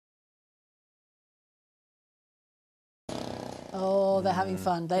Oh, they're having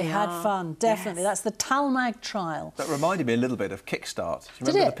fun. They had fun, definitely. Yes. That's the Talmag trial. That reminded me a little bit of Kickstart. Do you Did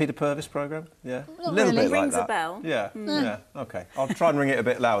remember it? the Peter Purvis programme? Yeah. Not a little really. bit like Rings that. a bell. Yeah, yeah, OK. I'll try and ring it a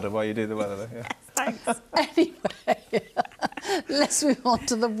bit louder while you do the weather. Yeah. Thanks. Anyway, let's move on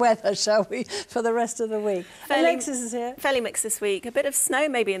to the weather, shall we, for the rest of the week. Alexis is here. Fairly mixed this week. A bit of snow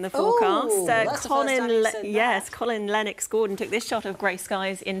maybe in the forecast. Ooh, that's the first time you've said that. Colin Lennox-Gordon took this shot of grey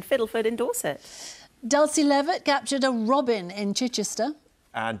skies in Fiddleford in Dorset. Dulcie Levitt captured a robin in Chichester.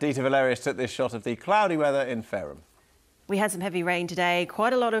 And Dita Valerius took this shot of the cloudy weather in Fareham. We had some heavy rain today,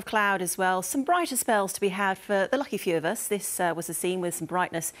 quite a lot of cloud as well. Some brighter spells to be had for the lucky few of us. This was a scene with some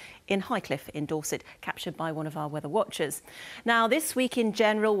brightness in Highcliffe in Dorset, captured by one of our weather watchers. Now, this week in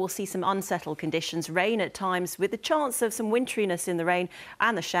general, we'll see some unsettled conditions, rain at times with the chance of some winteriness in the rain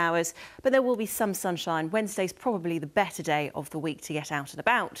and the showers, but there will be some sunshine. Wednesday's probably the better day of the week to get out and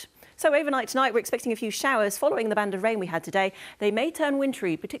about. So overnight tonight, we're expecting a few showers following the band of rain we had today. They may turn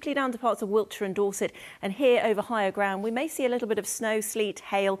wintry, particularly down to parts of Wiltshire and Dorset. And here over higher ground, we may see a little bit of snow, sleet,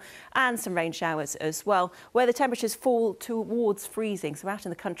 hail and some rain showers as well, where the temperatures fall towards freezing. So out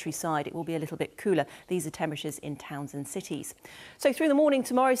in the countryside, it will be a little bit cooler. These are temperatures in towns and cities. So through the morning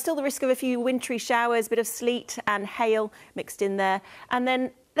tomorrow, still the risk of a few wintry showers, bit of sleet and hail mixed in there. And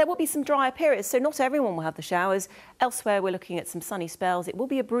then there will be some drier periods, so not everyone will have the showers. Elsewhere, we're looking at some sunny spells. It will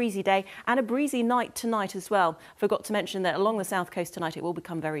be a breezy day and a breezy night tonight as well. Forgot to mention that along the south coast tonight, it will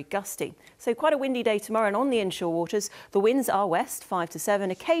become very gusty. So quite a windy day tomorrow, and on the inshore waters, the winds are west, 5 to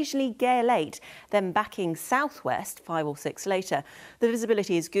 7, occasionally gale 8, then backing southwest, 5 or 6 later. The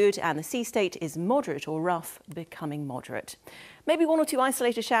visibility is good and the sea state is moderate or rough, becoming moderate. Maybe 1 or 2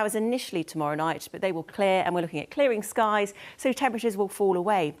 isolated showers initially tomorrow night, but they will clear and we're looking at clearing skies, so temperatures will fall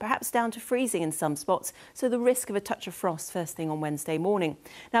away, perhaps down to freezing in some spots, so the risk of a touch of frost first thing on Wednesday morning.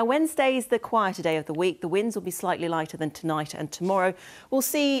 Now, Wednesday is the quieter day of the week. The winds will be slightly lighter than tonight and tomorrow. We'll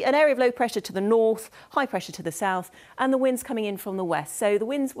see an area of low pressure to the north, high pressure to the south, and the winds coming in from the west, so the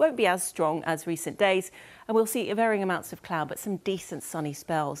winds won't be as strong as recent days. And we'll see varying amounts of cloud, but some decent sunny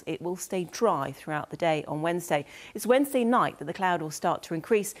spells. It will stay dry throughout the day on Wednesday. It's Wednesday night that the cloud will start to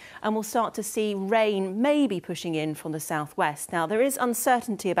increase and we'll start to see rain maybe pushing in from the southwest. Now, there is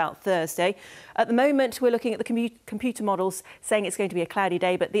uncertainty about Thursday. At the moment, we're looking at the computer models saying it's going to be a cloudy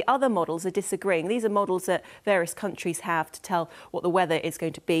day, but the other models are disagreeing. These are models that various countries have to tell what the weather is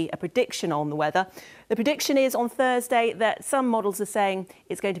going to be, a prediction on the weather. The prediction is on Thursday that some models are saying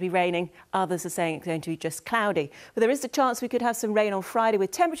it's going to be raining, others are saying it's going to be just cloudy. But there is a chance we could have some rain on Friday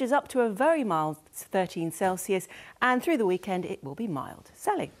with temperatures up to a very mild 13 Celsius, and through the weekend it will be mild.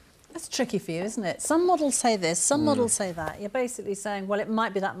 Sally? That's tricky for you, isn't it? Some models say this, some models say that. You're basically saying, well, it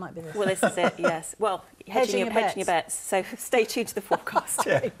might be that, might be this. Well, this is it, yes. Well, hedging your bets. So stay tuned to the forecast.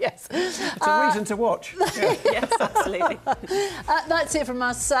 Yeah. Yes. It's a reason to watch. Yeah. Yes, absolutely. That's it from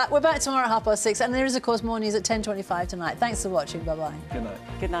us. We're back tomorrow at 6:30, and there is, of course, more news at 10:25 tonight. Thanks for watching. Bye-bye. Good night.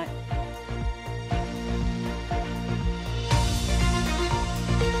 Good night.